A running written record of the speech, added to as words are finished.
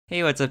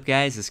Hey, what's up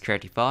guys, it's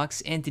Crafty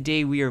Fox, and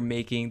today we are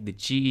making the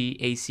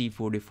GE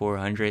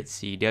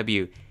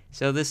AC4400CW.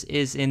 So this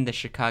is in the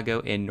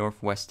Chicago and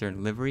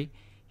Northwestern livery.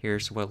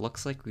 Here's what it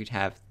looks like. We'd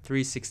have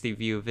 360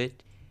 view of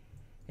it.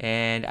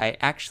 And I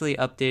actually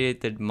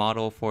updated the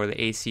model for the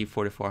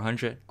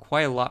AC4400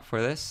 quite a lot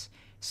for this,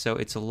 so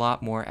it's a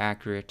lot more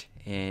accurate.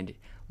 And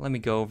let me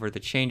go over the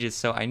changes.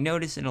 So I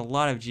noticed in a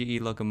lot of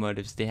GE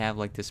locomotives they have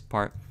like this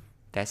part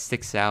that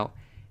sticks out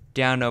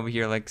down over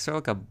here, like sort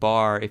of like a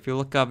bar. If you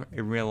look up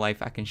in real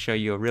life, I can show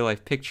you a real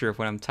life picture of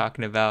what I'm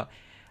talking about.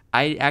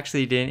 I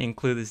actually didn't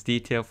include this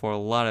detail for a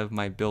lot of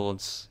my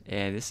builds,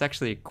 and it's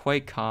actually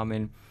quite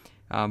common.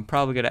 I'm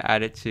probably gonna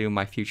add it to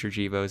my future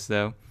Gevos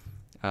though,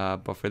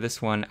 but for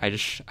this one I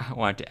just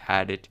wanted to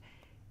add it.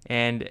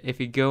 And if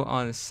you go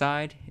on the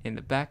side in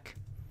the back,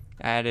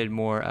 I added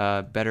more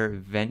better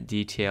vent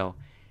detail.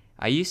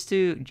 I used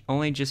to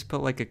only just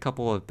put like a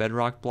couple of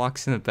bedrock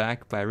blocks in the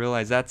back, but I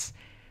realized that's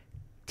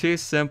too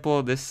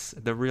simple.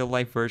 The real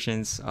life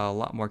version's a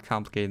lot more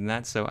complicated than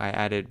that, so I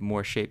added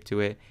more shape to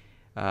it,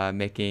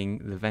 making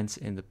the vents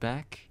in the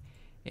back.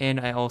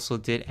 And I also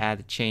did add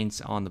the chains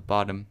on the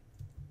bottom,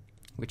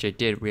 which I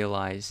did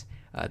realize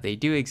they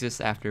do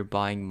exist after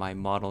buying my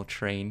model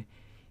train.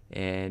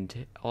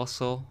 And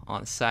also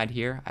on the side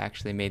here, I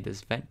actually made this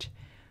vent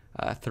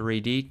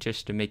 3D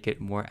just to make it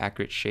more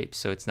accurate shape,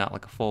 so it's not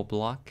like a full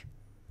block.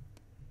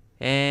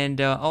 And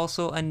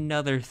also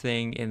another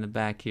thing in the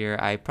back here,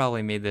 I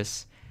probably made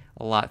this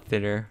a lot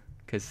thinner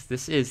because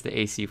this is the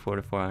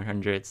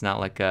AC4400. It's not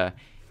like a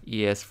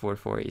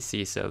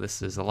ES44AC, so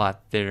this is a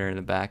lot thinner in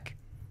the back.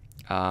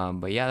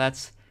 But yeah,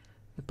 that's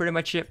pretty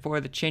much it for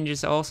the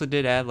changes. I also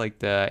did add like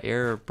the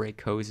air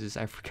brake hoses,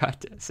 I forgot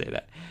to say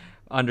that,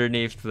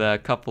 underneath the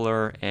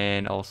coupler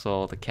and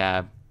also the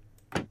cab.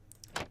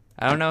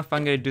 I don't know if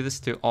I'm going to do this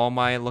to all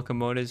my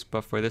locomotives,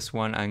 but for this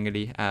one I'm going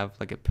to have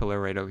like a pillar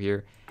right over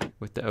here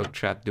with the oak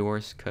trap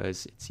doors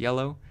because it's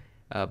yellow.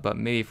 But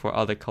maybe for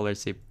other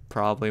colors they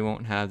probably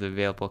won't have the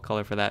available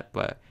color for that,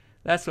 but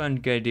that's what I'm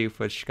going to do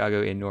for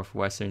Chicago and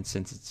Northwestern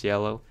since it's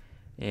yellow.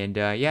 And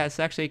yeah, it's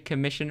actually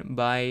commissioned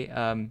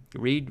by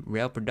Reed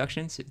Rail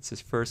Productions. It's his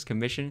first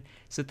commission,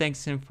 so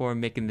thanks to him for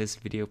making this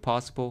video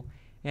possible.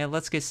 And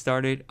let's get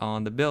started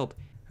on the build.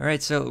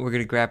 Alright, so we're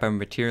going to grab our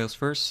materials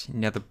first.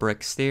 Nether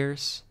brick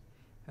stairs,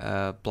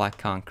 black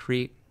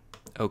concrete,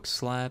 oak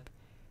slab,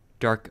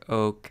 dark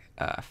oak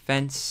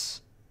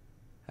fence,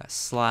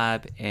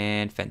 slab,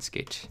 and fence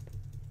gate.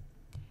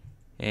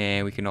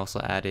 And we can also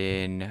add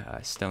in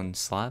a stone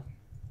slab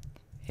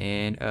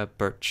and a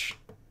birch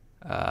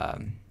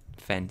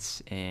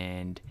fence,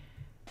 and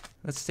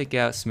let's take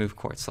out smooth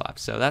quartz slab.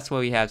 So that's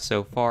what we have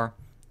so far.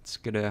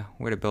 We're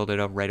gonna build it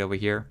up right over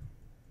here.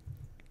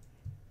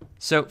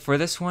 So for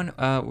this one,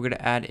 we're gonna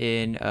add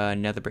in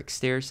another brick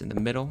stairs in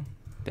the middle,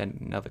 then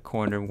another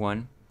corner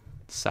one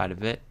side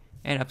of it,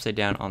 and upside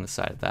down on the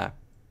side of that.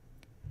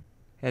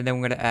 And then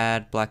we're gonna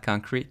add black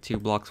concrete 2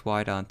 blocks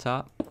wide on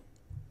top.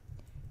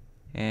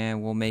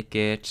 And we'll make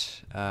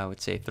it, I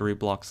would say 3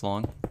 blocks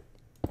long.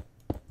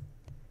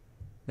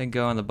 Then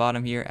go on the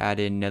bottom here, add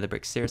in nether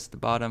brick stairs at the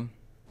bottom,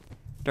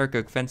 dark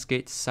oak fence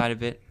gate side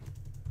of it,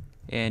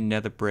 and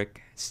nether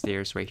brick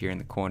stairs right here in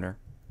the corner.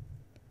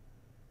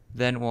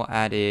 Then we'll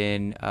add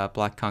in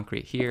black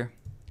concrete here,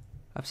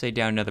 upside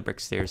down nether brick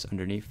stairs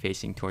underneath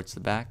facing towards the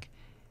back,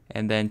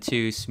 and then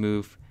 2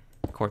 smooth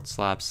quartz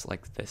slabs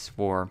like this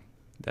for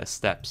the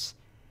steps.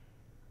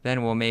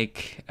 Then we'll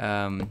make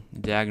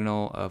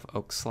diagonal of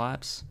oak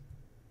slabs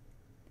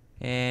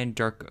and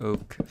dark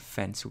oak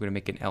fence. We're going to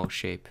make an L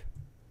shape.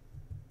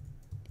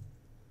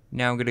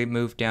 Now I'm going to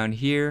move down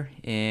here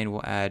and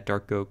we'll add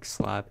dark oak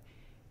slab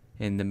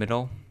in the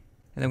middle.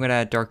 And then I'm going to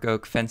add dark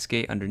oak fence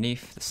gate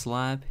underneath the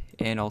slab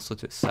and also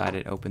to the side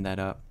and open that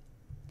up.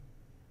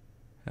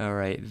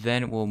 Alright,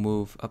 then we'll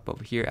move up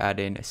over here, add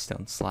in a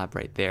stone slab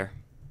right there.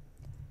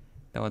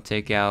 Then we'll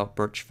take out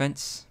birch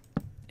fence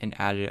and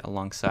add it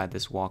alongside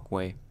this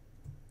walkway.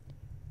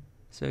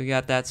 So we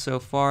got that so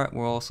far.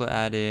 We'll also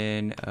add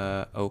in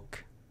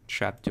oak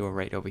trapdoor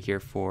right over here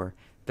for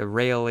the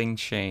railing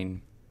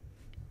chain.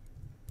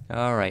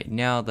 Alright,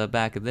 now the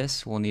back of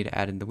this, we'll need to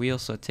add in the wheel.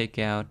 So take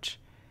out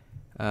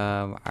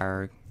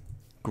our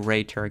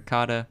gray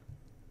terracotta,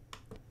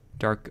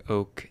 dark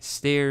oak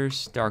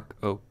stairs, dark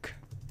oak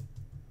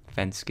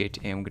fence gate,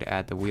 and I'm going to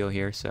add the wheel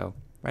here. So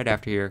right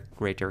after here,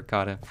 gray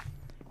terracotta,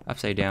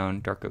 upside down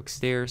dark oak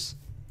stairs,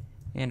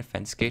 and a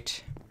fence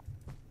gate.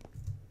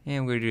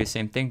 And we're going to do the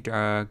same thing,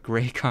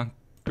 gray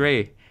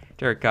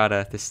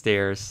terracotta, the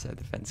stairs,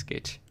 the fence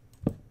gate.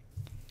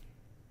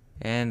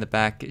 And the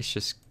back is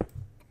just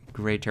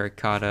gray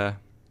terracotta,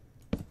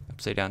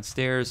 upside down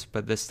stairs,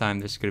 but this time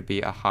there's going to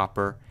be a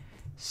hopper.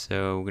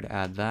 So we're going to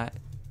add that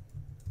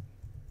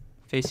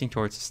facing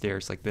towards the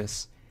stairs like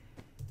this.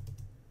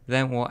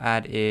 Then we'll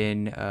add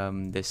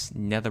in this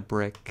nether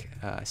brick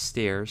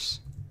stairs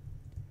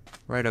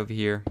right over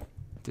here,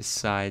 the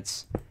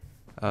sides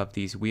of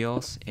these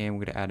wheels, and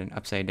we're going to add an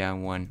upside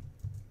down one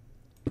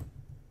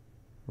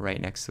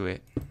right next to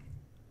it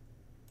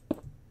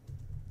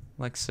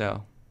like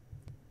so.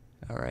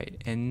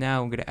 Alright, and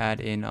now I'm going to add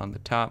in on the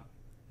top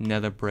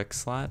another brick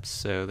slab,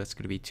 so that's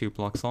going to be 2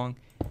 blocks long.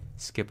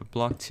 Skip a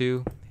block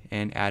 2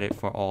 and add it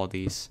for all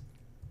these.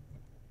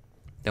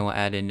 Then we'll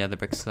add in nether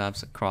brick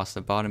slabs across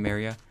the bottom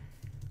area,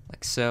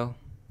 like so.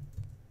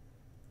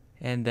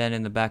 And then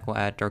in the back we'll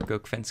add dark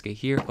oak fence gate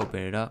here,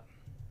 open it up.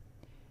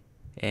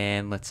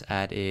 And let's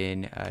add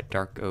in a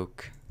dark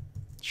oak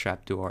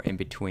trapdoor in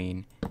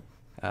between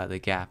the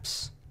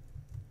gaps.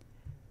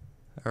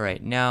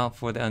 Alright, now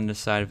for the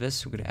underside of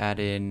this, we're going to add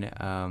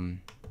in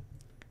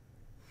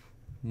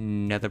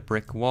nether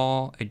brick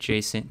wall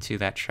adjacent to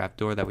that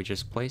trapdoor that we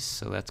just placed.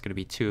 So that's going to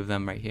be 2 of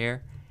them right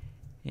here.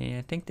 And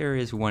I think there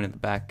is one in the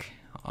back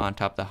on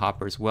top of the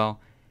hopper as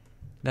well.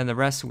 Then the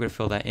rest, we're going to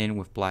fill that in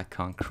with black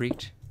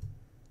concrete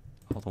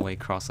all the way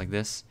across like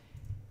this,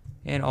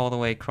 and all the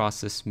way across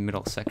this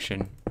middle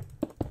section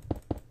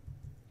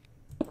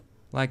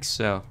like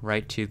so,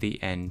 right to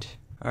the end.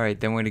 Alright,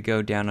 then we're going to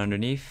go down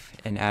underneath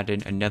and add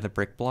in another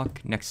brick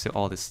block next to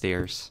all the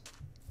stairs.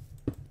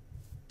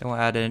 Then we'll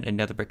add in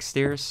another brick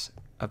stairs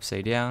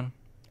upside down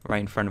right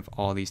in front of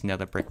all these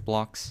nether brick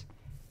blocks,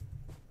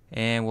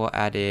 and we'll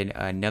add in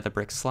another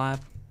brick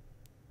slab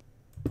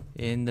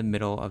in the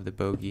middle of the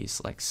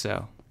bogies like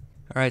so.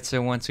 Alright,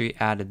 so once we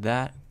added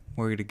that,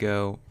 we're going to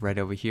go right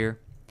over here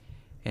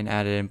and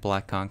add in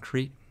black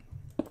concrete,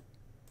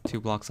 2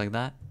 blocks like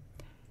that,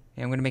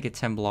 and I'm going to make it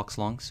 10 blocks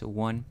long, so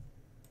 1,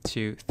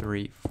 2,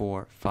 3,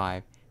 4,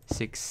 5,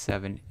 6,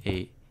 7,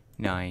 8,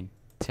 9,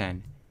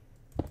 10.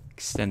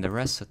 Extend the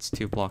rest, so it's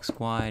 2 blocks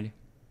wide.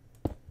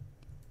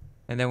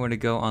 And then we're going to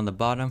go on the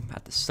bottom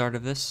at the start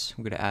of this.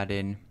 We're going to add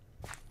in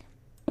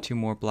 2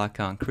 more black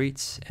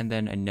concretes and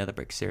then another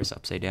brick stairs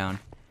upside down.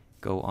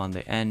 Go on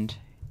the end,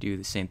 do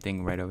the same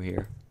thing right over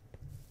here.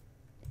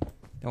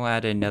 Then we'll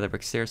add in another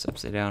brick stairs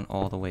upside down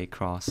all the way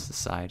across the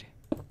side.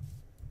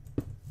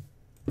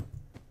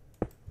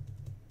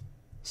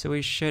 So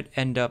we should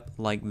end up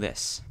like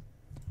this.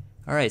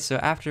 Alright, so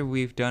after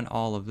we've done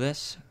all of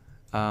this,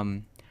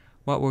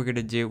 what we're going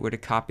to do, we're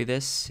going to copy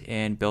this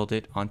and build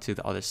it onto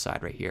the other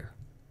side right here.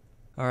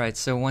 Alright,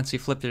 so once we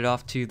flipped it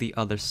off to the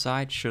other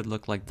side, should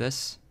look like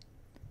this.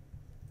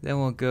 Then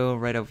we'll go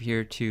right over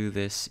here to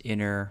this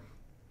inner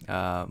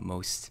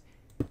most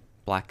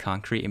black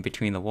concrete in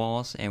between the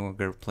walls, and we're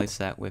going to replace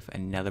that with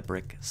another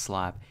brick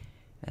slab.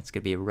 That's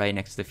going to be right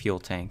next to the fuel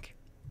tank.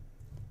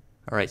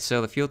 Alright,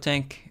 so the fuel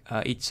tank,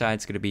 each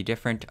side's going to be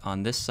different.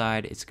 On this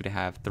side, it's going to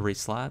have 3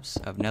 slabs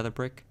of nether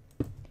brick,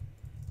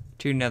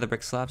 2 nether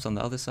brick slabs on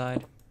the other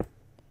side,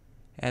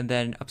 and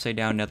then upside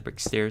down nether brick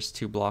stairs,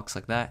 2 blocks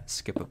like that.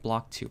 Skip a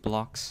block, 2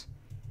 blocks.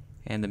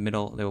 And in the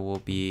middle, there will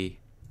be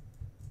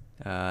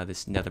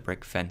this nether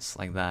brick fence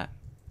like that.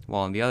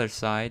 While on the other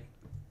side,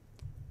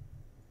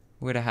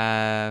 we're going to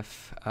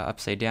have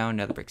upside down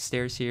nether brick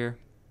stairs here,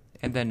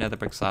 and then nether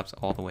brick slabs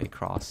all the way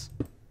across.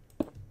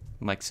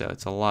 Like so.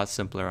 It's a lot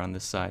simpler on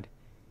this side.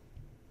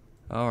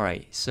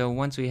 Alright, so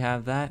once we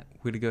have that,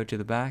 we're going to go to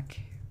the back,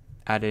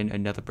 add in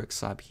another brick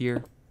slab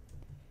here,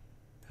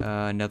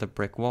 another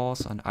brick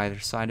walls on either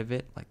side of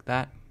it, like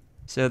that.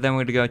 So then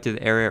we're going to go to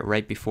the area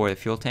right before the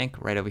fuel tank,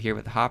 right over here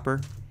with the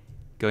hopper,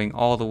 going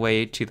all the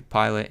way to the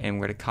pilot, and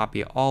we're going to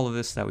copy all of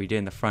this that we did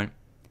in the front,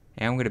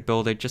 and I'm going to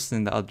build it just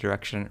in the other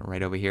direction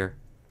right over here.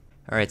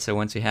 Alright, so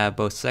once we have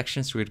both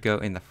sections, we're going to go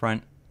in the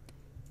front,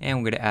 and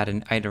we're going to add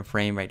an item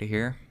frame right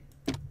here,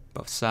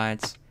 both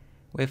sides,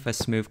 with a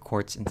smooth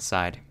quartz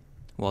inside.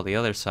 While the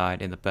other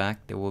side, in the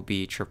back, there will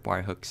be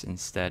tripwire hooks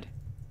instead.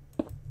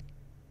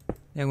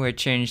 Then we're going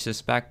to change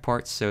this back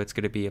part, so it's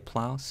going to be a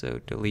plow,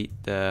 so delete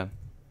the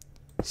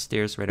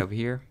stairs right over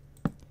here,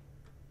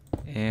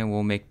 and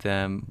we'll make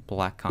them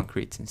black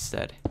concretes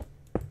instead.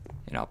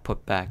 And I'll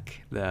put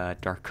back the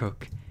dark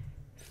oak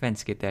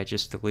fence gate that I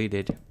just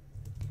deleted.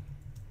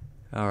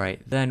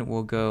 Alright, then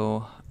we'll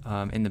go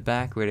in the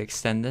back. We're going to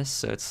extend this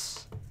so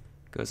it's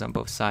goes on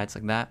both sides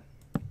like that,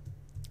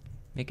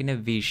 making a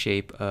V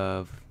shape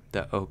of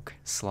the oak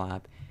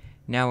slab.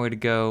 Now we're going to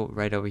go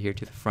right over here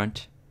to the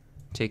front,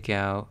 take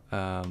out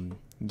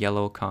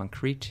yellow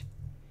concrete,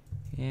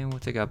 and we'll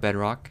take out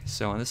bedrock.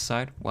 So on this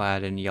side, we'll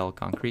add in yellow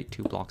concrete,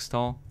 2 blocks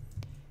tall,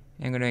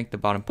 and I'm going to make the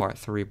bottom part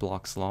 3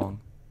 blocks long.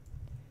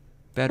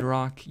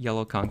 Bedrock,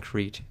 yellow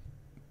concrete,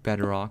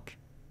 bedrock,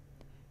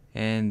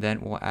 and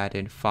then we'll add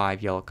in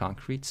 5 yellow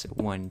concretes,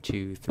 1,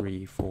 2,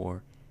 3,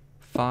 4,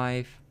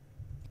 5.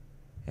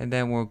 And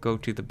then we'll go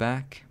to the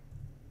back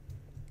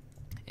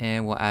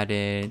and we'll add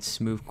in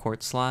smooth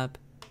quartz slab,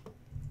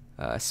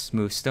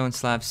 smooth stone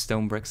slab,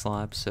 stone brick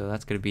slab. So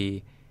that's going to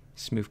be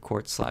smooth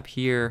quartz slab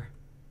here,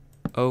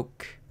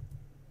 oak,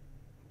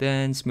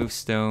 then smooth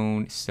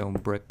stone, stone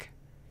brick.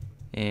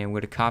 And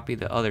we're going to copy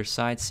the other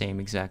side, same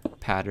exact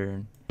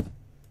pattern.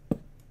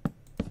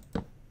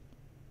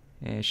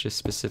 And it's just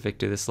specific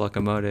to this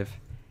locomotive.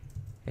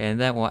 And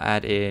then we'll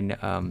add in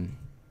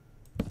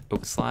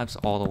oak slabs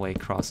all the way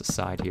across the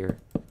side here,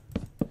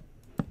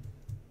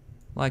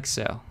 like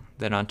so.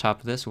 Then on top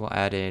of this, we'll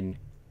add in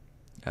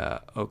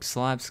oak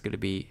slabs, going to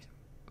be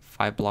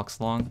 5 blocks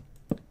long,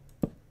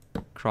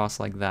 across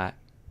like that.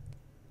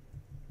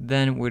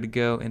 Then we're going to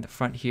go in the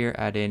front here,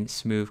 add in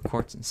smooth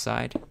quartz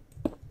inside.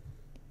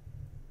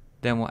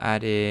 Then we'll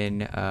add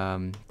in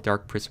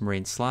dark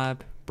prismarine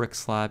slab, brick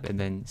slab, and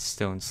then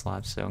stone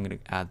slab. So I'm going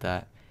to add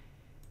that.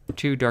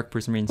 2 dark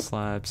prismarine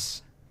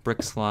slabs,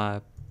 brick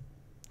slab,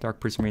 dark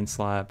prismarine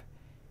slab,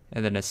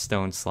 and then a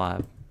stone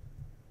slab,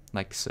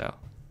 like so.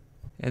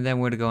 And then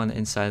we're going to go on the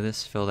inside of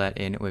this, fill that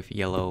in with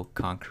yellow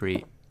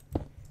concrete,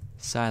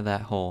 side of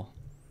that hole.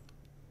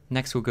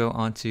 Next we'll go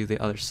onto the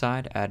other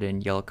side, add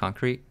in yellow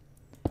concrete,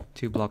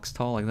 2 blocks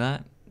tall like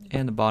that,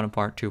 and the bottom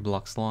part 2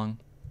 blocks long.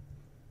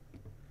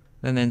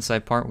 Then the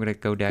inside part we're going to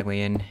go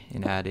diagonally in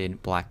and add in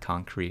black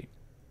concrete.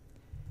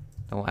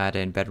 Then we'll add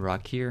in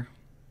bedrock here,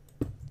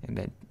 and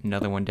then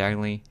another one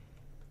diagonally,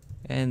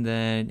 and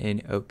then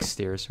in oak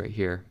stairs right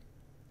here.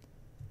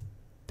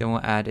 Then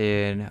we'll add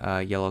in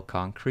yellow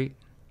concrete,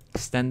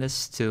 extend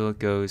this till it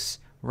goes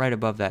right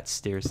above that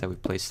stairs that we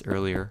placed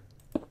earlier,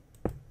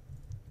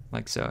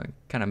 like so. It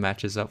kind of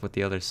matches up with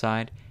the other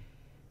side.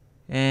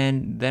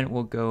 And then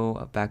we'll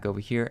go back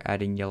over here,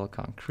 adding yellow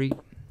concrete,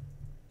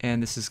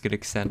 and this is going to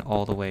extend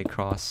all the way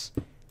across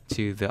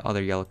to the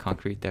other yellow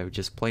concrete that we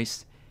just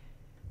placed.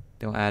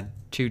 Then we'll add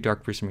 2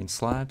 dark prismarine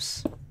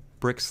slabs,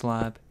 brick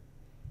slab,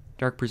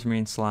 dark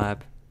prismarine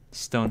slab,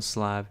 stone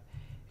slab,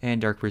 and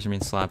dark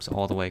prismarine slabs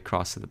all the way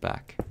across to the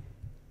back.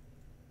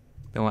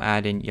 Then we'll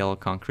add in yellow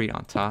concrete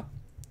on top,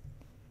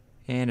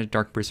 and a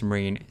dark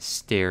prismarine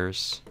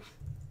stairs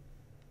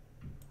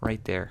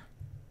right there.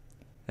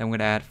 Then I'm going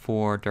to add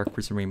 4 dark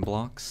prismarine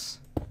blocks,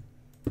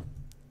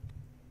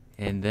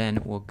 and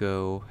then we'll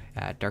go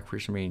add dark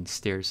prismarine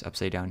stairs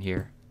upside down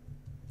here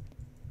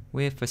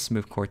with a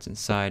smooth quartz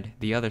inside.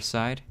 The other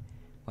side,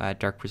 we'll add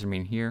dark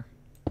prismarine here,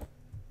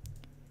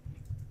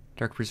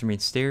 dark prismarine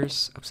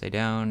stairs upside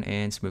down,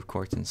 and smooth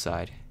quartz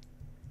inside.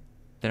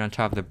 Then on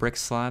top of the brick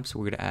slabs,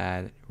 we're going to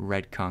add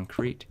red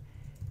concrete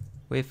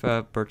with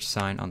a birch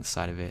sign on the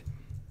side of it,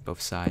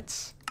 both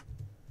sides.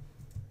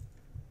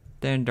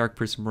 Then dark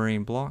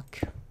prismarine block,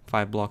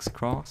 5 blocks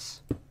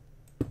across,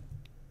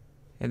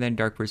 and then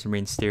dark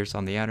prismarine stairs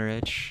on the outer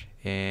edge,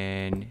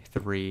 and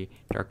 3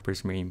 dark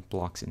prismarine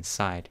blocks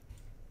inside.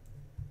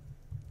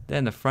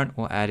 Then the front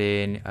we'll add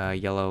in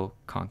yellow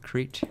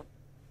concrete,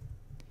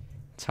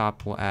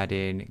 top we'll add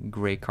in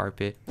gray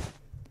carpet,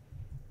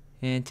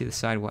 and to the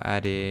side we'll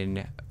add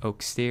in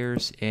oak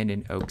stairs and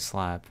an oak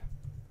slab,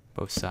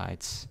 both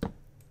sides.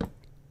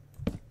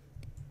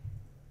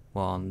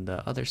 While on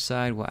the other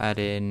side we'll add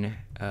in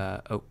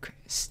oak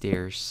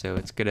stairs, so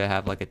it's gonna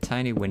have like a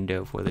tiny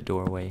window for the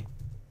doorway.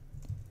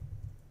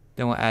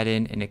 Then we'll add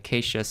in an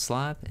acacia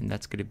slab, and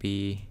that's gonna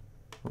be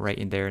right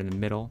in there in the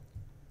middle.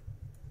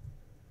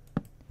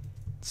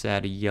 Let's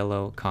add a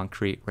yellow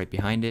concrete right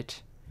behind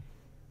it,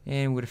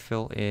 and we're gonna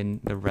fill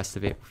in the rest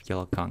of it with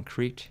yellow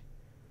concrete.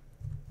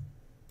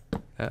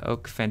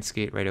 Oak fence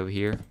gate right over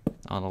here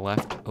on the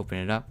left, open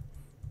it up,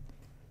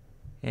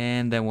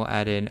 and then we'll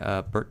add in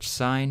a birch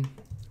sign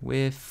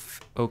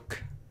with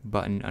oak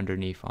button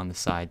underneath on the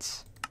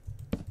sides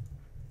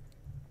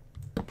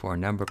for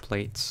number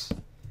plates.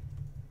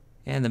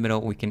 And in the middle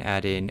we can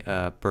add in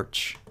a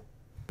birch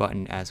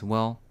button as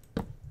well,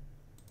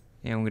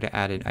 and we're going to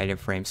add an item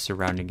frame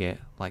surrounding it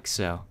like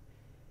so.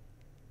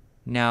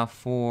 Now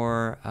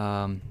for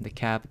the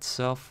cab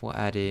itself, we'll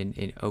add in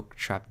an oak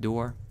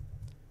trapdoor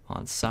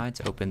on the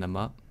sides, open them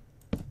up,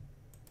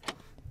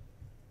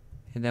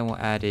 and then we'll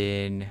add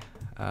in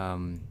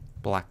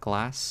black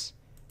glass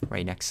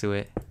right next to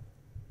it,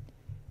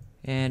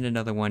 and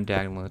another one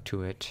diagonal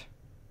to it.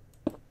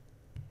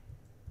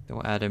 Then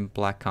we'll add in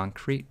black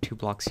concrete, 2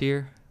 blocks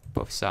here,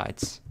 both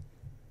sides.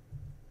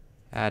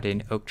 Add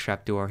in oak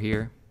trapdoor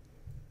here,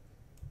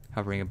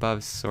 hovering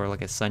above, sort of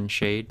like a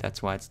sunshade,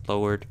 that's why it's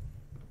lowered.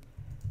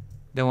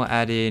 Then we'll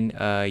add in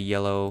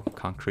yellow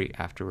concrete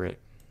after it.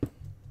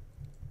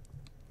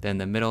 Then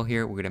the middle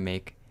here, we're going to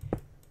make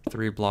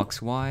 3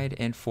 blocks wide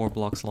and 4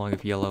 blocks long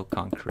of yellow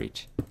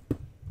concrete.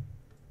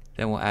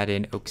 Then we'll add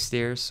in oak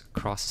stairs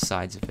across the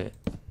sides of it,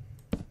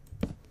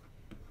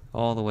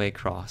 all the way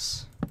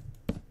across.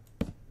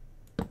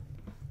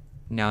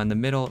 Now in the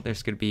middle,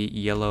 there's going to be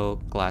yellow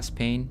glass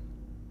pane,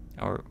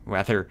 or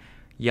rather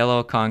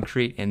yellow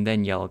concrete and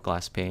then yellow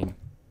glass pane,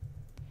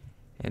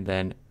 and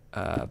then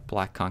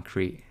black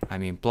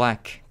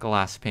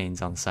glass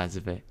panes on the sides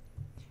of it.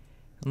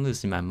 I'm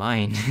losing my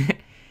mind.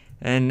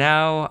 And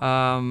now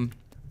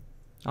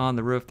on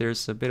the roof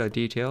there's a bit of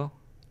detail.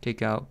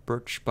 Take out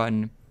birch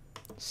button,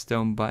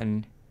 stone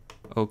button,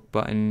 oak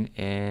button,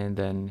 and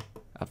then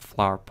a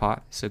flower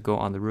pot. So go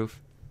on the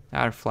roof,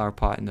 add a flower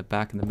pot in the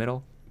back and the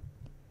middle.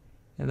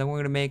 And then we're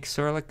going to make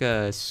sort of like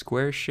a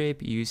square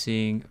shape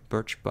using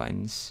birch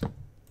buttons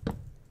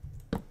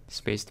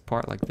spaced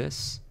apart like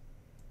this.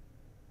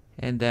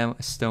 And then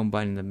a stone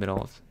button in the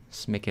middle,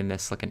 just making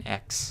this like an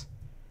X.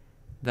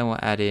 Then we'll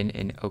add in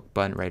an oak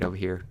button right over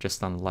here,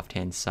 just on the left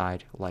hand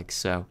side, like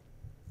so.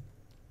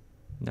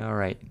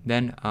 Alright,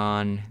 then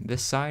on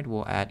this side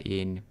we'll add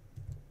in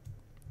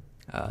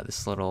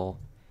this little,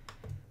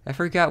 I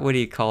forgot what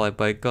you call it,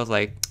 but it goes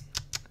like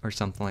or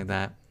something like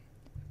that.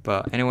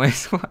 But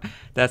anyways,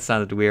 that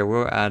sounded weird.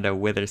 We'll add a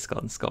wither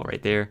skeleton skull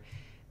right there.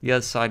 The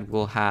other side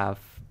will have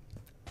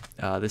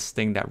this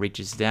thing that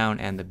reaches down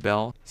and the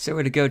bell. So we're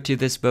going to go to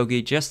this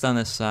bogey just on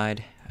this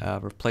side,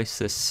 replace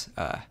this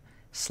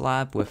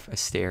slab with a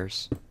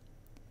stairs.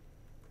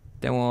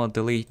 Then we'll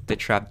delete the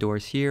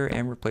trapdoors here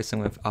and replace them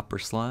with upper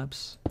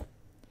slabs.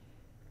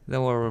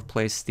 Then we'll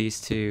replace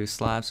these two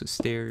slabs with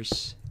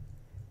stairs,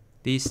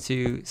 these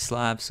two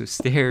slabs with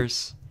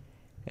stairs,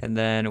 and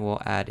then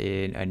we'll add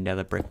in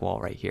another brick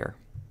wall right here.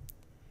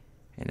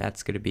 And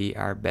that's going to be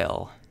our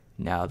bell.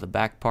 Now the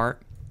back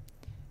part,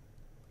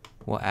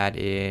 we'll add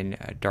in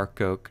a dark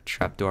oak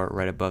trapdoor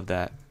right above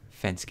that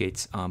fence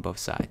gates on both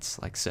sides,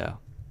 like so.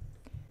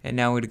 And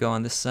now we're going to go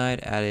on this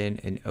side, add in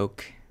an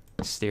oak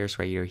stairs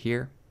right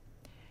here,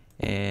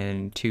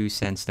 and 2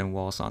 sandstone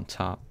walls on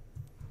top.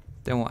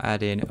 Then we'll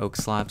add in oak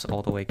slabs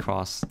all the way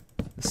across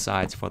the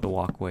sides for the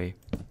walkway.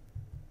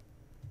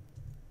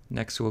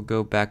 Next we'll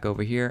go back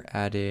over here,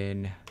 add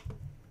in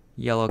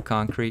yellow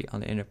concrete on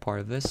the inner part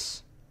of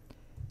this.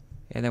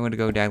 And then we're going to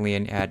go diagonally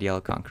and add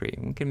yellow concrete.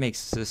 We can make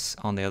this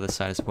on the other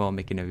side as well,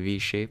 making a V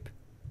shape.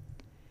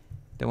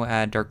 Then we'll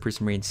add dark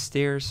prismarine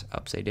stairs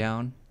upside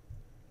down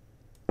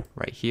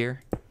right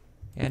here.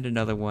 And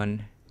another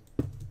one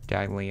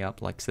diagonally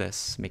up like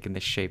this, making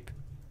this shape.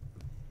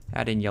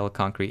 Add in yellow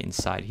concrete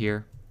inside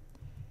here.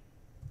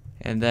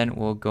 And then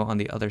we'll go on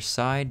the other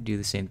side, do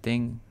the same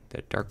thing,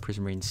 the dark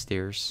prismarine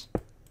stairs,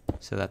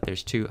 so that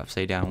there's 2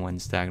 upside down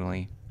ones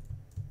diagonally.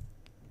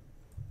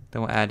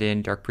 Then we'll add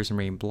in dark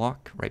prismarine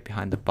block right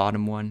behind the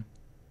bottom one,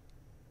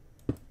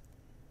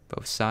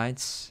 both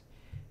sides.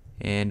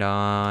 And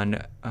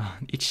on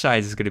each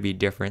side is going to be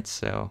different,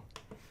 so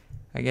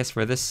I guess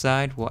for this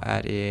side we'll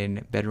add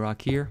in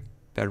bedrock here,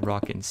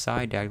 bedrock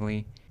inside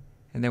diagonally,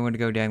 and then we're going to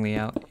go diagonally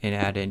out and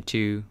add in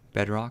 2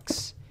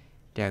 bedrocks,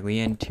 diagonally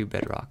in 2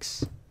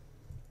 bedrocks.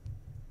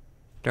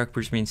 Dark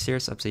prismarine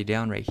stairs upside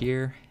down right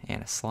here,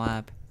 and a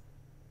slab,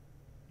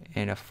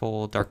 and a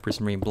full dark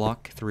prismarine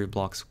block 3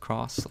 blocks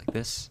across like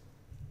this,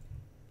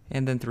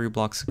 and then 3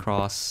 blocks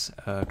across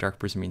dark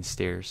prismarine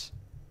stairs.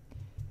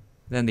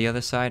 Then the other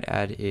side,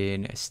 add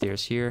in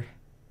stairs here,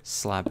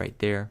 slab right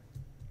there,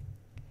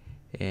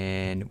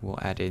 and we'll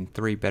add in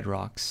 3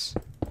 bedrocks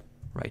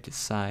right to the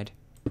side,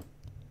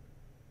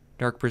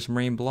 dark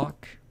prismarine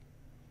block.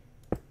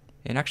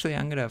 And actually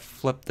I'm gonna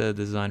flip the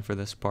design for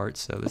this part,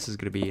 so this is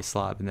gonna be a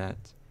slab and that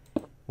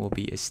will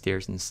be a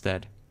stairs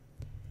instead.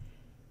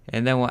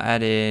 And then we'll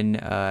add in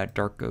a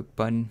dark oak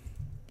button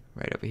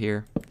right over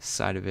here,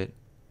 side of it,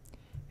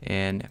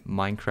 and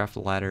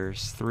Minecraft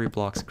ladders 3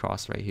 blocks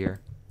across right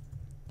here.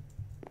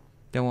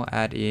 Then we'll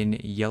add in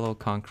yellow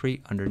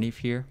concrete underneath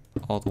here,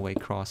 all the way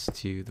across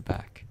to the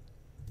back.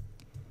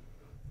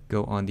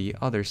 Go on the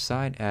other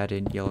side, add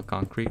in yellow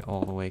concrete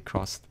all the way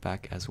across the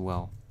back as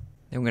well.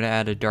 Then we're going to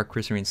add a dark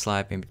prismarine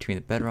slab in between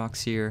the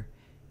bedrocks here,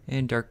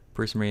 and dark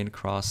prismarine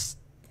across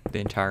the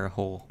entire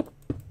hole.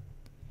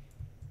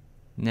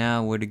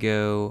 Now we're to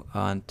go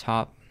on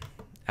top,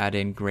 add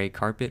in gray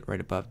carpet right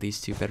above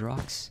these 2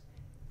 bedrocks,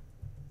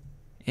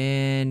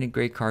 and a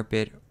gray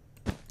carpet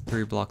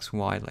 3 blocks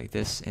wide like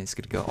this, and it's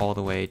going to go all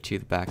the way to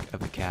the back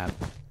of the cab.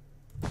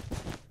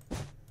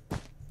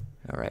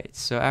 Alright,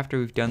 so after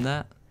we've done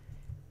that,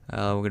 we're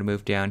going to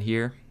move down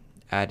here,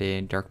 add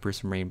in dark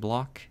prismarine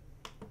block,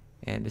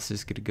 and this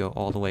is going to go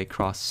all the way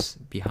across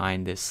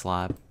behind this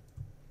slab.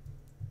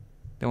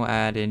 Then we'll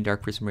add in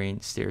dark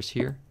prismarine stairs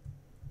here,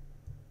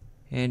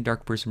 and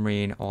dark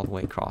prismarine all the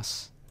way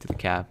across to the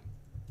cab.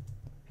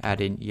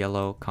 Add in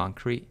yellow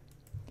concrete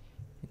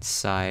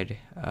inside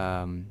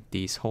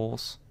these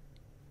holes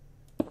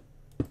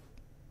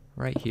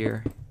right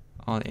here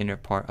on the inner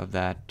part of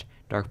that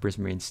dark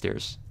prismarine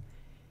stairs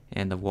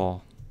and the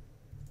wall.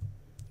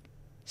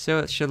 So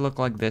it should look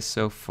like this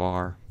so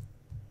far.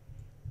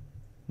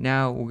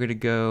 Now we're going to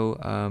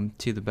go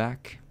to the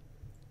back,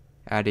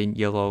 add in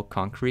yellow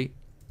concrete.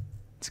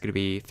 It's going to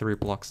be 3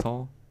 blocks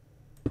tall,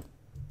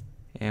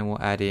 and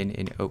we'll add in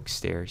an oak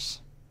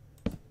stairs.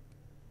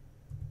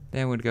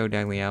 Then we'll go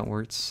diagonally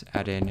outwards,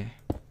 add in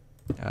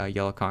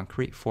yellow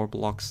concrete 4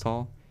 blocks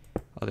tall,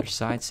 other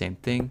side same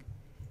thing,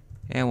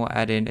 and we'll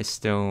add in a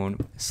stone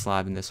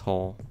slab in this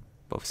hole,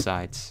 both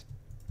sides.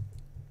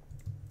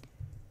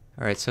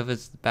 Alright, so for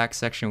the back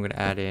section we're going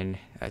to add in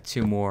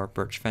 2 more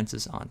birch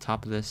fences on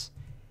top of this,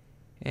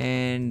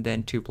 and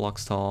then 2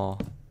 blocks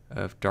tall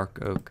of dark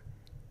oak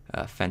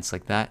fence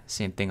like that.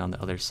 Same thing on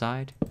the other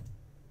side,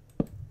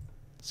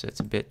 so it's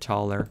a bit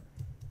taller,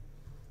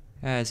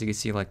 as you can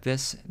see like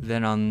this.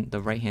 Then on the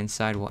right hand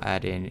side we'll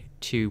add in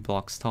 2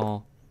 blocks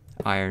tall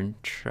iron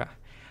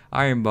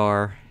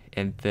bar,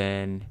 and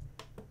then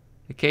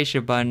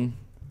acacia button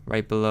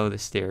right below the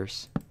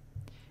stairs.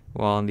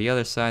 While on the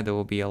other side there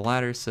will be a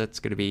ladder, so that's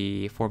going to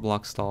be 4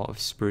 blocks tall of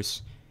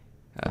spruce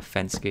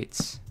fence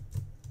gates,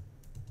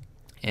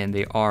 and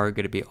they are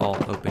going to be all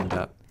opened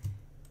up.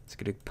 It's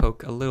going to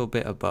poke a little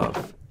bit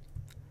above.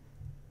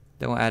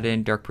 Then we'll add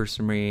in dark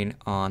prismarine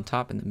on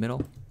top in the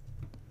middle,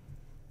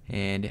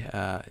 and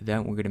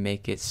then we're going to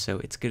make it so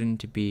it's going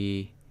to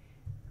be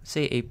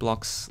say 8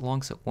 blocks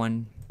long, so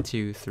 1,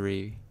 2,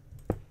 3,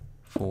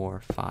 4,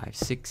 5,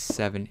 6,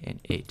 7, and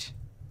 8.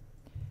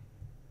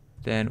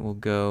 Then we'll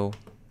go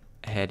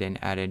ahead and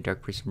add in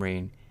dark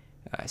prismarine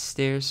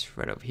stairs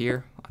right over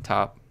here on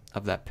top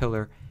of that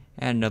pillar,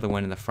 and another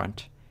one in the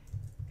front.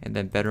 And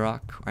then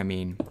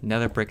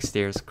nether brick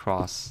stairs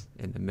across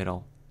in the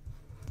middle.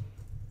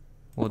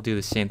 We'll do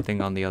the same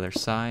thing on the other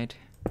side,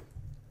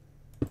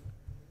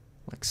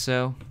 like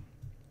so.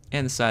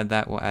 And beside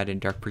that, we'll add in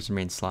dark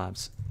prismarine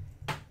slabs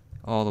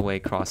all the way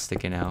across,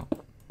 sticking out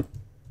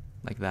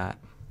like that.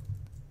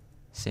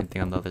 Same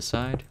thing on the other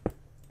side.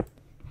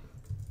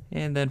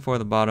 And then for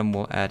the bottom,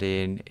 we'll add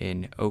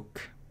in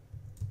oak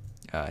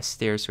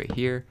stairs right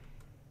here,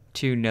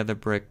 2 nether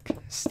brick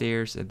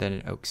stairs, and then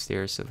an oak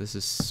stairs. So this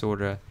is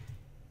sorta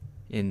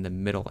in the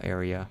middle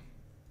area.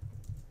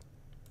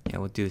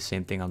 And we'll do the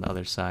same thing on the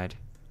other side.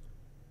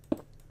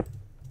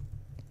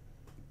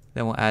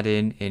 Then we'll add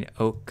in an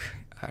oak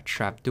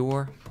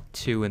trapdoor,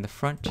 2 in the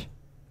front,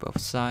 both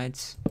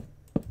sides,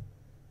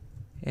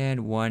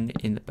 and 1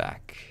 in the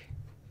back,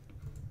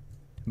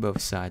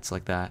 both sides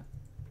like that.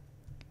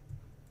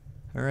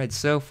 Alright,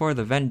 so for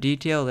the vent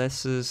detail,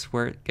 this is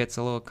where it gets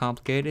a little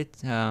complicated.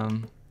 We're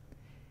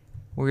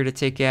going to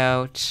take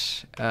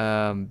out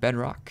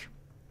bedrock,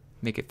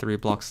 make it 3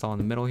 blocks tall in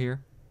the middle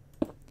here.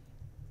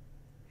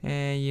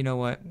 And you know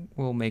what,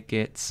 we'll make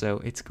it so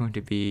it's going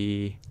to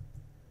be,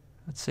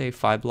 let's say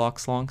 5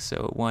 blocks long,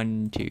 so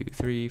 1, 2,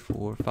 3,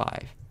 4,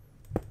 5.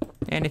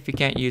 And if you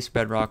can't use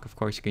bedrock, of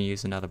course you can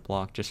use another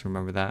block, just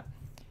remember that.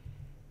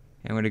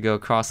 And we're going to go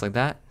across like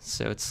that,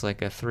 so it's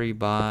like a 3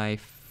 by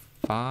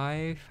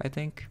 5, I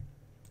think.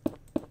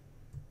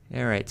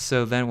 Alright,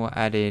 so then we'll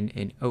add in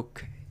an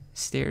oak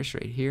stairs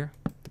right here,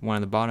 1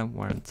 on the bottom,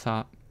 1 on the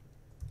top.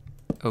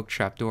 Oak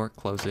trapdoor,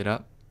 close it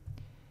up.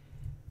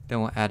 Then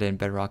we'll add in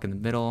bedrock in the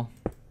middle,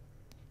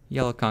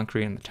 yellow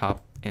concrete on the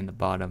top and the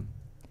bottom.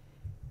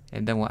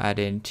 And then we'll add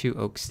in 2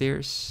 oak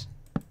stairs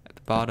at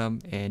the bottom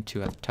and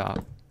 2 at the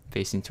top,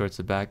 facing towards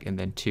the back, and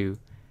then 2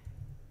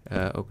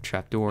 oak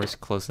trapdoors,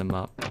 close them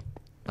up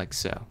like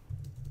so.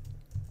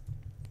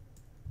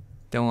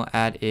 Then we'll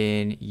add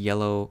in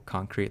yellow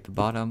concrete at the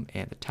bottom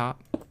and the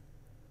top,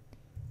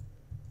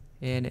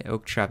 and an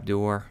oak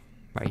trapdoor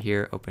right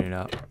here, open it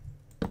up.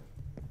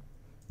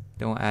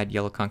 Then we'll add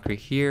yellow concrete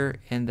here,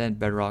 and then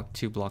bedrock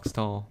 2 blocks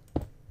tall,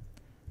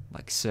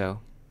 like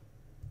so.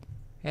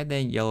 And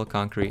then yellow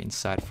concrete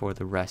inside for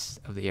the rest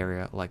of the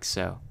area, like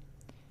so.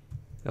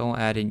 Then we'll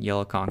add in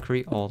yellow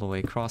concrete all the way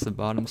across the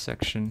bottom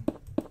section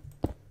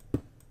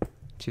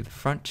to the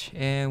front,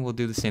 and we'll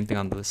do the same thing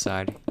on the other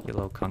side,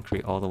 yellow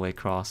concrete all the way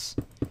across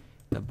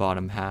the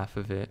bottom half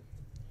of it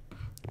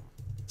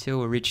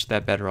till we reach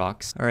that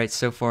bedrock. Alright,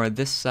 so for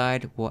this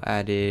side, we'll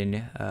add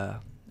in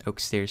oak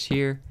stairs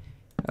here,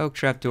 oak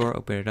trapdoor,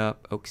 open it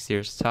up, oak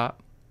stairs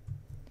top,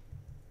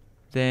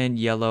 then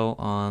yellow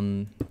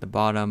on the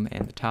bottom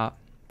and the top,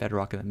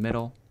 bedrock in the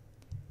middle,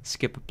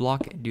 skip a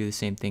block and do the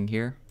same thing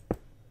here.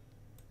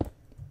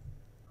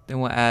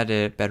 Then we'll add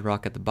a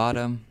bedrock at the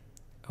bottom,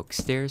 oak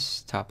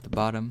stairs, top of the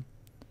bottom,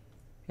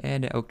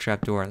 and an oak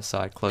trapdoor on the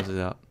side, close it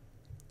up.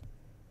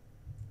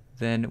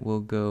 Then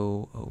we'll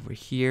go over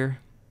here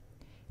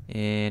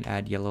and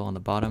add yellow on the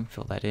bottom,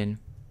 fill that in.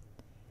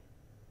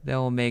 Then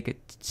we'll make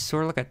it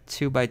sort of like a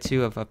 2 by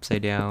 2 of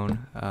upside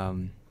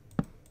down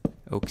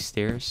oak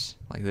stairs,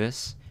 like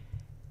this.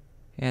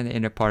 And the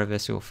inner part of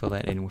this, we'll fill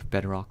that in with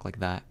bedrock like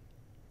that.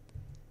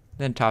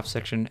 Then top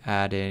section,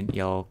 add in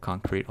yellow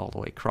concrete all the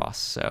way across.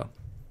 So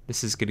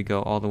this is going to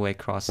go all the way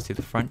across to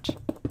the front.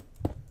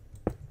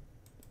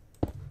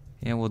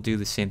 And we'll do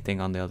the same thing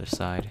on the other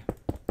side,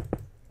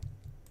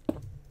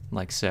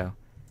 like so.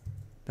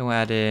 Then we'll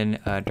add in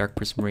dark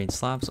prismarine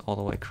slabs all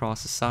the way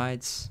across the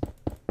sides.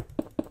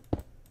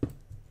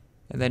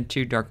 And then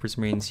 2 dark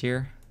prismarines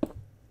here.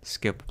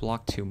 Skip a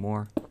block, 2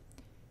 more.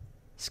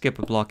 Skip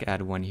a block,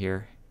 add 1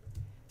 here.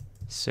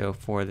 So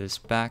for this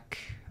back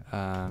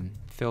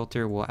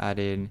filter, we'll add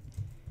in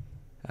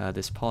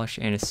this polished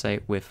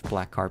andesite with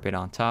black carpet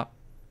on top.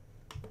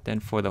 Then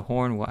for the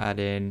horn, we'll add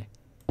in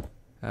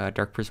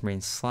dark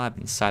prismarine slab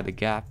inside the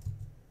gap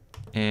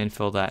and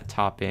fill that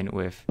top in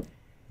with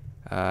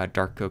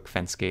dark oak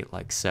fence gate,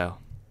 like so.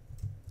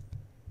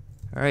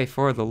 Alright,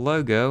 for the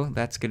logo,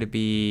 that's going to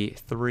be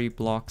 3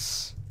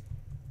 blocks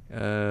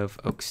of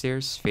oak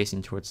stairs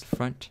facing towards the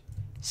front.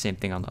 Same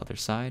thing on the other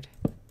side.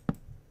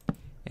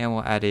 And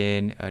we'll add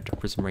in dark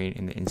prismarine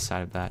in the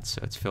inside of that,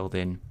 so it's filled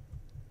in.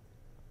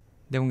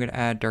 Then we're going to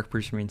add dark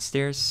prismarine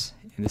stairs,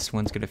 and this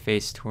one's going to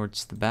face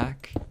towards the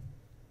back,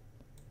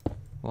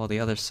 while the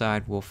other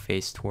side will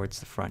face towards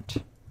the front.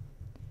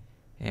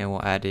 And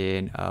we'll add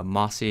in a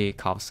mossy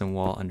cobblestone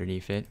wall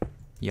underneath it,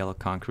 yellow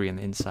concrete on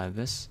the inside of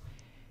this,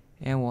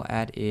 and we'll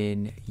add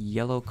in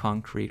yellow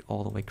concrete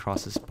all the way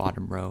across this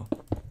bottom row,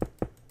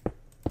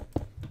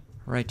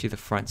 right to the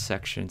front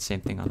section.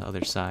 Same thing on the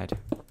other side.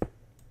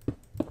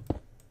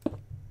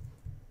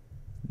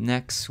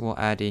 Next, we'll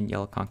add in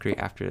yellow concrete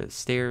after the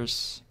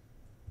stairs,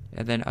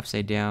 and then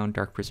upside down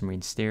dark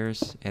prismarine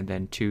stairs, and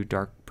then 2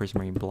 dark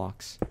prismarine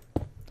blocks.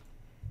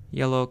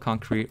 yellow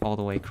concrete all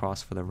the way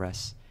across for the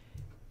rest.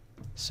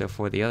 So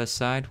for the other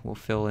side, we'll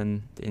fill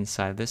in the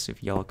inside of this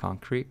with yellow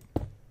concrete.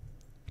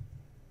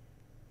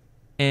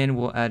 And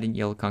we'll add in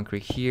yellow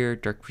concrete here,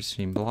 dark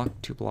prismarine block,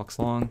 2 blocks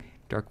long,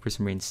 dark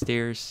prismarine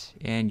stairs,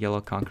 and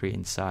yellow concrete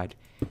inside,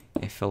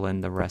 and fill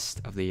in the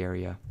rest of the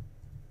area.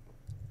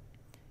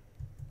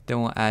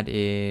 Then we'll add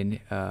in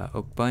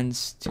oak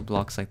buns, 2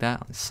 blocks like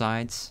that on the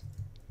sides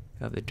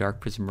of the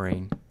dark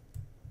prismarine.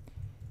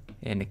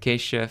 And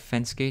acacia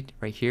fence gate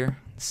right here,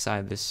 on the side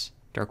of this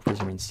dark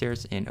prismarine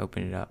stairs, and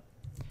open it up.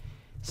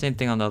 Same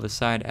thing on the other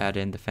side, add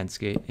in the fence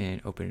gate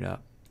and open it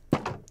up.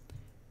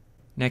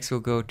 Next we'll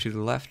go to the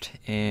left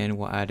and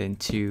we'll add in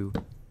 2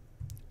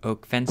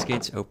 oak fence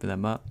gates, open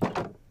them up.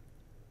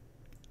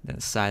 Then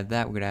aside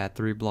that, we're going to add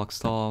 3 blocks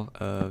tall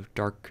of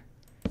dark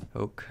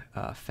oak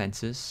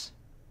fences.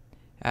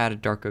 Add a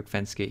dark oak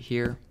fence gate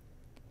here.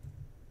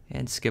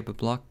 And skip a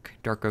block,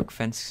 dark oak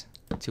fence,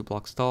 2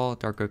 blocks tall,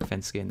 dark oak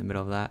fence gate in the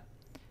middle of that.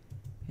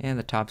 And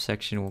the top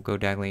section will go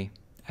diagonally,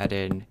 add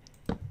in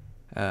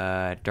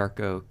dark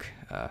oak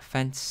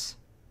fence,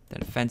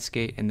 then a fence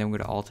gate, and then we're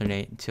going to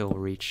alternate until we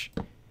reach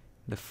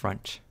the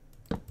front.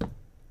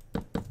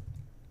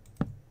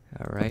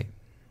 Alright.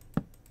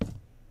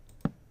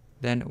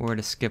 Then we're going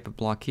to skip a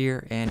block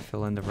here and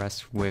fill in the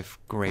rest with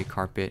gray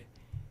carpet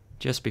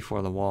just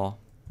before the wall.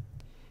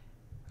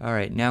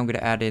 Alright, now I'm going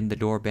to add in the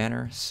door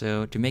banner.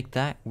 So to make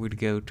that, we're going to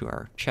go to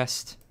our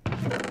chest,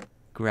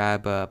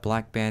 grab a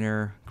black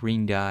banner,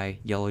 green dye,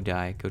 yellow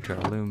dye, go to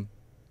our loom,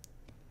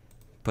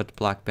 put the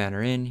black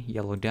banner in,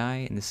 yellow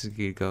dye, and this is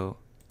going to go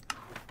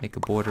make a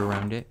border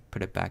around it,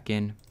 put it back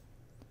in,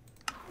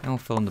 and we'll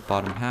fill in the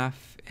bottom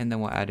half, and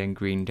then we'll add in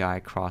green dye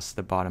across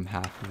the bottom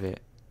half of it.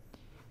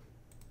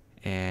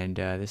 And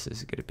this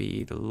is going to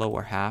be the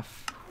lower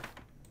half,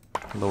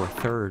 lower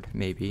third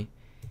maybe,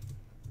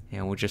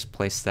 and we'll just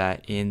place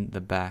that in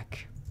the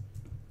back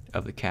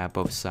of the cab,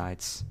 both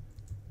sides,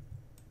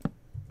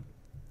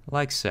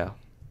 like so.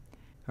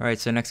 Alright,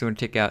 so next we're going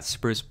to take out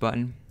spruce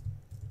button,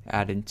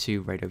 add in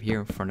 2 right over here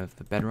in front of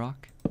the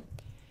bedrock,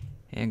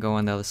 and go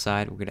on the other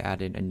side. We're going to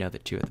add in another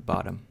 2 at the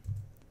bottom.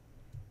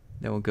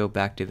 Then we'll go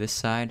back to this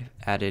side,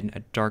 add in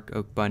a dark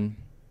oak button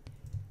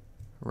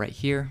right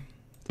here,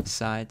 the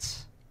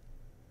sides,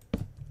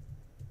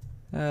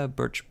 a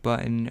birch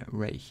button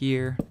right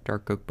here,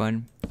 dark oak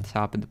button,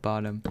 top and the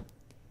bottom,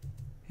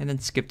 and then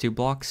skip 2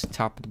 blocks,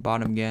 top and the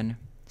bottom again,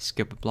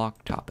 skip a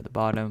block, top and the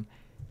bottom,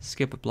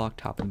 skip a block,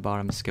 top and the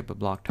bottom, skip a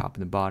block, top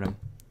and the bottom,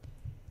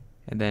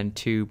 and then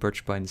 2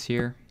 birch buttons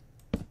here,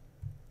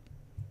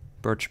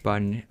 birch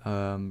button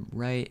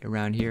right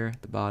around here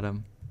at the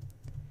bottom,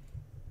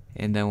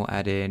 and then we'll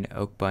add in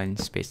oak button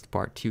spaced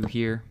apart 2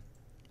 here,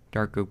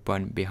 dark oak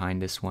button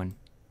behind this one,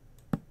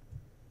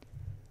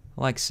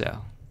 like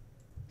so.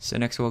 So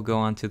next we'll go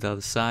on to the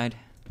other side,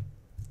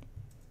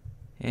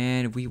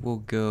 and we will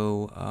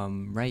go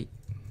right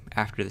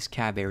after this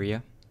cab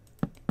area,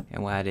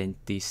 and we'll add in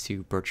these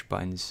 2 birch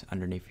buttons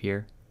underneath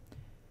here.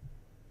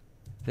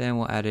 Then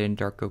we'll add in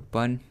dark oak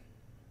button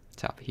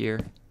top here,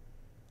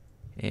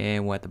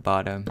 and we'll at the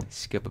bottom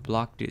skip a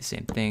block, do the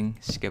same thing,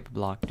 skip a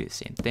block, do the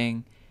same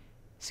thing,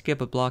 skip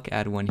a block,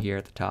 add 1 here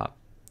at the top,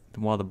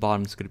 while the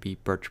bottom is going to be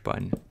birch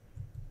button,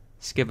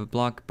 skip a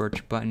block,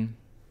 birch button,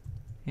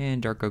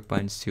 and dark oak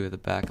buttons 2 at the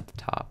back at the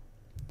top.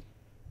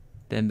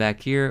 Then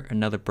back here,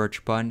 another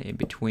birch button in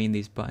between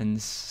these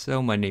buttons.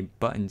 So many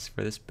buttons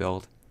for this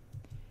build,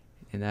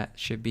 and that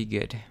should be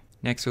good.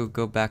 Next we'll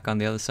go back on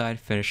the other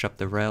side, finish up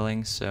the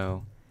railing.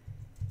 So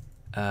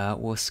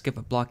we'll skip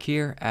a block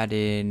here, add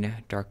in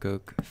dark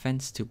oak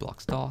fence 2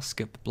 blocks tall,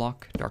 skip a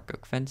block, dark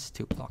oak fence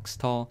 2 blocks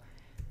tall,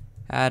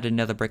 add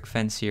another brick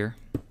fence here,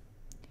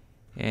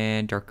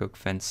 and dark oak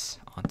fence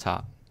on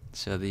top.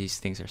 So these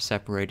things are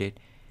separated.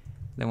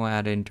 Then we'll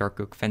add in dark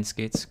oak fence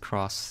gates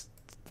across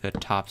the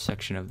top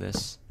section of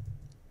this.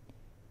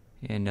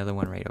 And another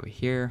one right over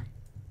here.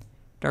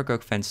 Dark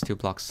oak fence 2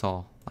 blocks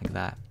tall, like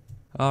that.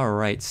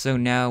 Alright, so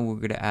now we're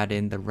going to add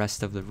in the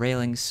rest of the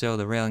railings. So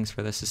the railings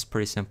for this is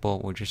pretty simple.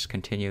 We'll just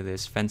continue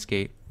this fence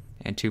gate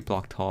and 2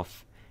 block tall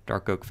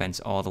dark oak fence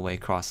all the way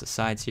across the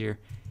sides here.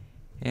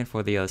 And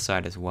for the other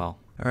side as well.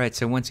 Alright,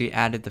 so once we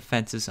added the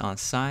fences on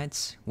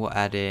sides, we'll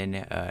add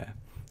in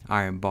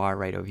iron bar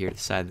right over here to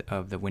the side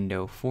of the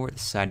window for the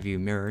side view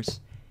mirrors,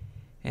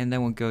 and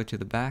then we'll go to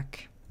the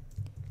back,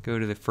 go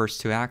to the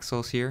first 2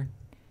 axles here,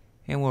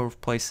 and we'll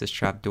replace this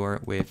trapdoor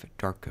with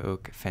dark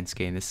oak fence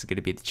gate, and this is going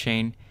to be the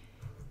chain,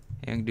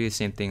 and we'll do the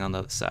same thing on the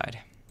other side.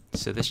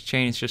 So this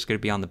chain is just going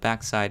to be on the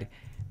back side,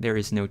 there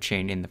is no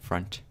chain in the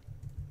front.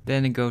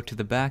 Then go to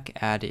the back,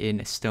 add in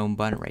a stone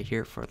button right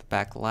here for the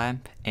back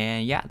lamp,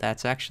 and yeah,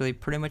 that's actually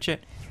pretty much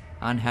it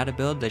on how to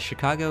build the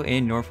Chicago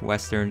and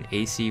Northwestern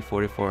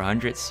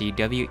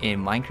AC4400CW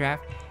in Minecraft.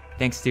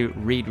 Thanks to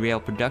Reed Rail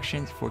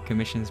Productions for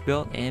commissioning this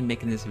build and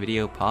making this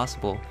video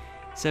possible.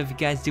 So if you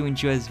guys do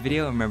enjoy this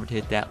video, remember to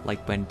hit that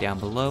like button down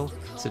below,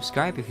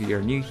 subscribe if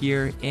you're new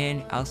here,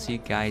 and I'll see you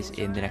guys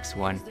in the next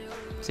one.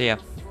 See ya.